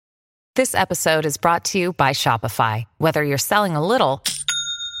This episode is brought to you by Shopify. Whether you're selling a little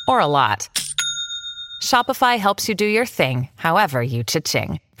or a lot, Shopify helps you do your thing, however you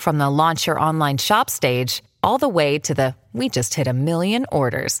cha-ching. From the launch your online shop stage, all the way to the we just hit 1 million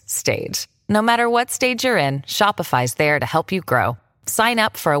orders stage. No matter what stage you're in, Shopify's there to help you grow. Sign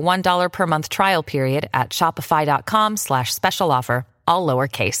up for a $1 per month trial period at shopify.com/special offer, all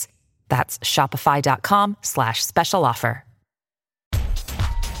lowercase. That's shopify.com/special offer.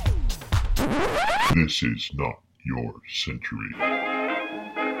 This is not your century.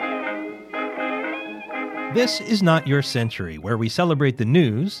 This is Not Your Century, where we celebrate the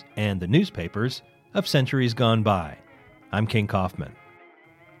news and the newspapers of centuries gone by. I'm King Kaufman.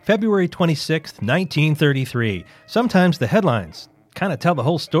 February 26th, 1933. Sometimes the headlines kind of tell the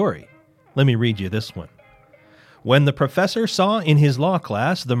whole story. Let me read you this one. When the professor saw in his law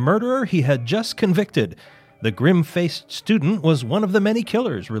class the murderer he had just convicted, the grim-faced student was one of the many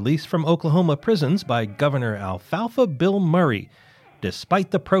killers released from Oklahoma prisons by Governor Alfalfa Bill Murray,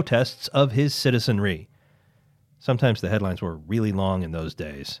 despite the protests of his citizenry. Sometimes the headlines were really long in those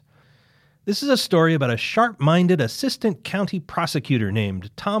days. This is a story about a sharp-minded assistant county prosecutor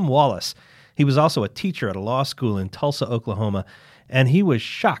named Tom Wallace. He was also a teacher at a law school in Tulsa, Oklahoma, and he was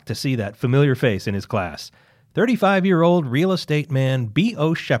shocked to see that familiar face in his class. 35-year-old real estate man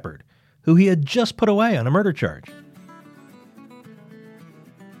B.O. Shepard, who he had just put away on a murder charge.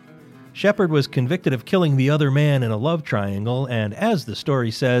 Shepard was convicted of killing the other man in a love triangle, and as the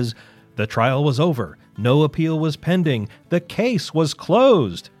story says, the trial was over, no appeal was pending, the case was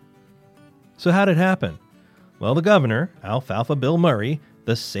closed. So how did it happen? Well, the governor, Alfalfa Bill Murray,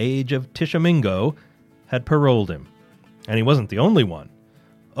 the sage of Tishomingo, had paroled him. And he wasn't the only one.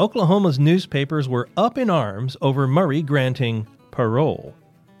 Oklahoma's newspapers were up in arms over Murray granting parole,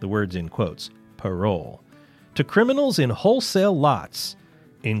 the word's in quotes, parole, to criminals in wholesale lots,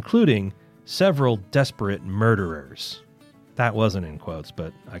 including several desperate murderers. That wasn't in quotes,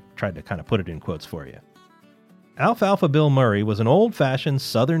 but I tried to kind of put it in quotes for you. Alfalfa Bill Murray was an old-fashioned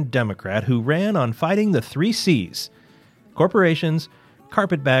Southern Democrat who ran on fighting the 3 C's: corporations,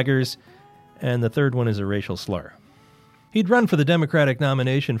 carpetbaggers, and the third one is a racial slur. He'd run for the Democratic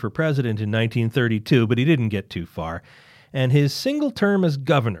nomination for president in 1932, but he didn't get too far. And his single term as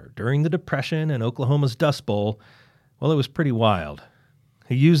governor during the Depression and Oklahoma's Dust Bowl, well, it was pretty wild.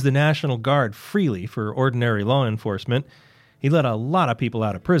 He used the National Guard freely for ordinary law enforcement. He let a lot of people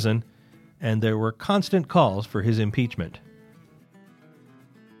out of prison, and there were constant calls for his impeachment.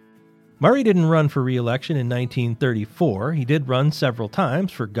 Murray didn't run for re-election in 1934. He did run several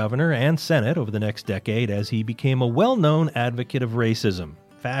times for governor and Senate over the next decade as he became a well-known advocate of racism,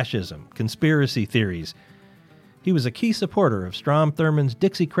 fascism, conspiracy theories. He was a key supporter of Strom Thurmond's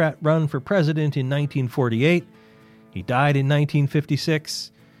Dixiecrat run for president in 1948. He died in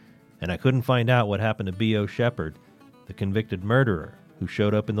 1956, and I couldn't find out what happened to B.O. Shepard, the convicted murderer who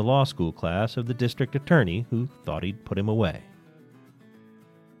showed up in the law school class of the district attorney who thought he'd put him away.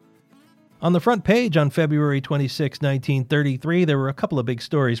 On the front page on February 26, 1933, there were a couple of big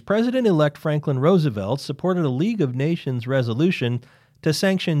stories. President-elect Franklin Roosevelt supported a League of Nations resolution to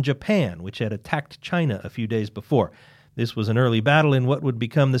sanction Japan, which had attacked China a few days before. This was an early battle in what would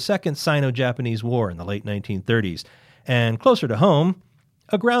become the Second Sino-Japanese War in the late 1930s. And closer to home,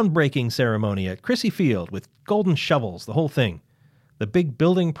 a groundbreaking ceremony at Crissy Field with golden shovels, the whole thing. The big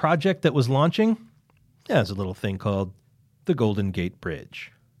building project that was launching? Yeah, there's a little thing called the Golden Gate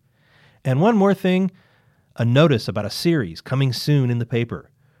Bridge. And one more thing, a notice about a series coming soon in the paper.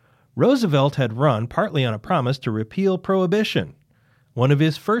 Roosevelt had run partly on a promise to repeal prohibition. One of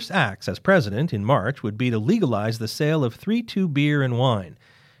his first acts as president in March would be to legalize the sale of 3-2 beer and wine.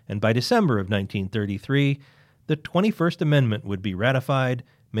 And by December of 1933, the 21st Amendment would be ratified,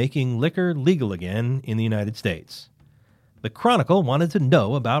 making liquor legal again in the United States. The Chronicle wanted to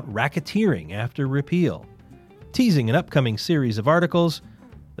know about racketeering after repeal. Teasing an upcoming series of articles,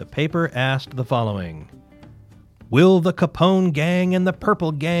 the paper asked the following: Will the Capone Gang and the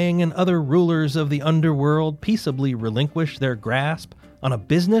Purple Gang and other rulers of the underworld peaceably relinquish their grasp on a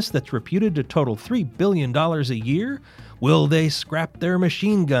business that's reputed to total $3 billion a year? Will they scrap their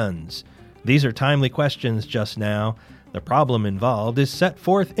machine guns? These are timely questions just now. The problem involved is set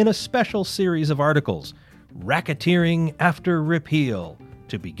forth in a special series of articles, Racketeering After Repeal,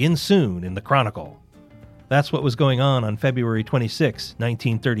 to begin soon in the Chronicle. That's what was going on February 26,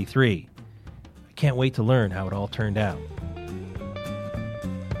 1933. I can't wait to learn how it all turned out.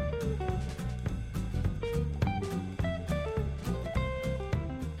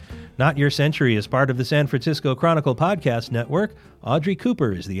 Not Your Century is part of the San Francisco Chronicle podcast network. Audrey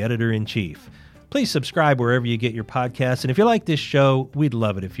Cooper is the editor-in-chief. Please subscribe wherever you get your podcasts. And if you like this show, we'd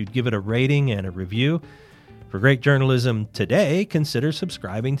love it if you'd give it a rating and a review. For great journalism today, consider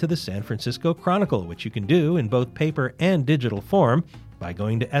subscribing to the San Francisco Chronicle, which you can do in both paper and digital form by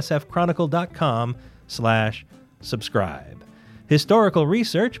going to sfchronicle.com/subscribe. Historical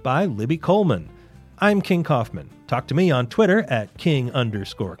research by Libby Coleman. I'm King Kaufman. Talk to me on Twitter at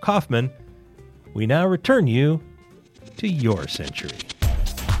King_Kaufman. We now return you to your century.